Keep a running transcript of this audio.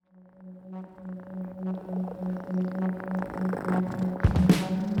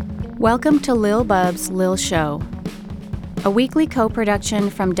Welcome to Lil Bub's Lil Show, a weekly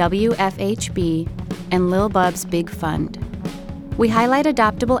co-production from WFHB and Lil Bub's Big Fund. We highlight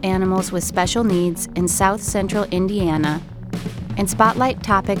adoptable animals with special needs in South Central Indiana and spotlight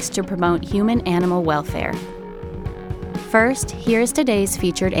topics to promote human-animal welfare. First, here's today's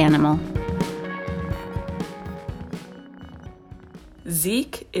featured animal.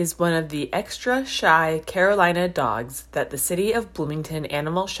 Zeke is one of the extra shy Carolina dogs that the City of Bloomington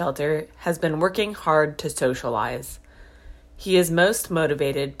Animal Shelter has been working hard to socialize. He is most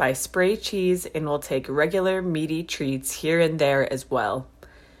motivated by spray cheese and will take regular meaty treats here and there as well.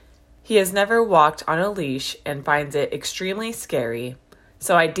 He has never walked on a leash and finds it extremely scary,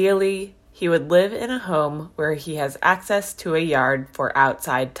 so ideally, he would live in a home where he has access to a yard for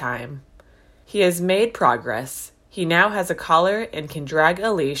outside time. He has made progress. He now has a collar and can drag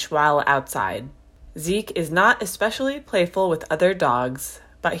a leash while outside. Zeke is not especially playful with other dogs,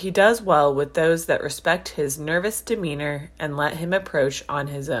 but he does well with those that respect his nervous demeanor and let him approach on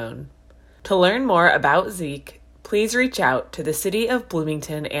his own. To learn more about Zeke, please reach out to the City of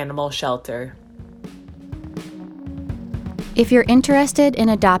Bloomington Animal Shelter. If you're interested in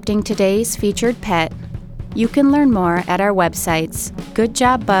adopting today's featured pet, you can learn more at our websites,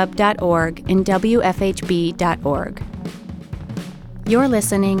 goodjobbub.org and wfhb.org. You're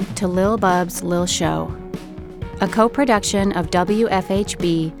listening to Lil Bub's Lil Show, a co-production of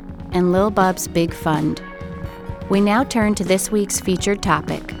WFHB and Lil Bub's Big Fund. We now turn to this week's featured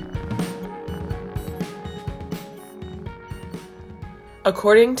topic.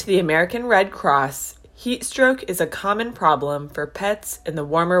 According to the American Red Cross, heat stroke is a common problem for pets in the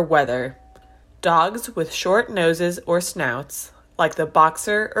warmer weather. Dogs with short noses or snouts, like the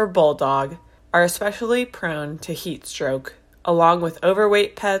boxer or bulldog, are especially prone to heat stroke, along with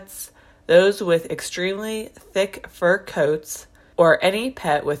overweight pets, those with extremely thick fur coats, or any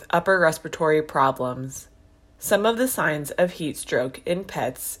pet with upper respiratory problems. Some of the signs of heat stroke in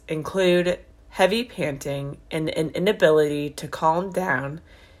pets include heavy panting and an inability to calm down,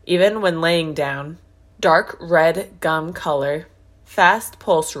 even when laying down, dark red gum color, fast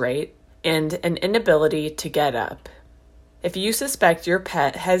pulse rate, and an inability to get up. If you suspect your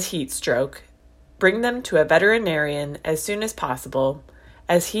pet has heat stroke, bring them to a veterinarian as soon as possible,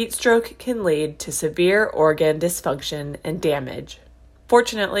 as heat stroke can lead to severe organ dysfunction and damage.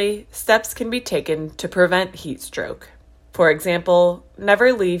 Fortunately, steps can be taken to prevent heat stroke. For example,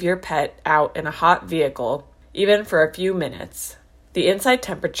 never leave your pet out in a hot vehicle, even for a few minutes. The inside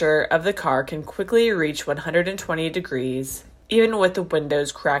temperature of the car can quickly reach 120 degrees, even with the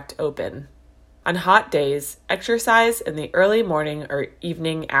windows cracked open. On hot days, exercise in the early morning or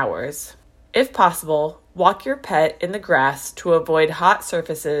evening hours. If possible, walk your pet in the grass to avoid hot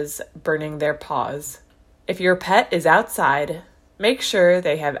surfaces burning their paws. If your pet is outside, make sure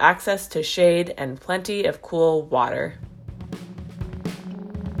they have access to shade and plenty of cool water.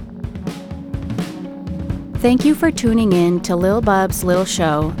 Thank you for tuning in to Lil Bub's Lil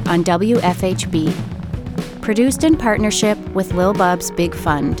Show on WFHB. Produced in partnership with Lil Bub's Big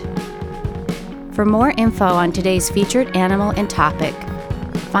Fund. For more info on today's featured animal and topic,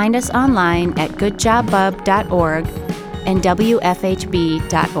 find us online at goodjobbub.org and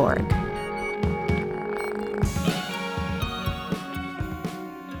wfhb.org.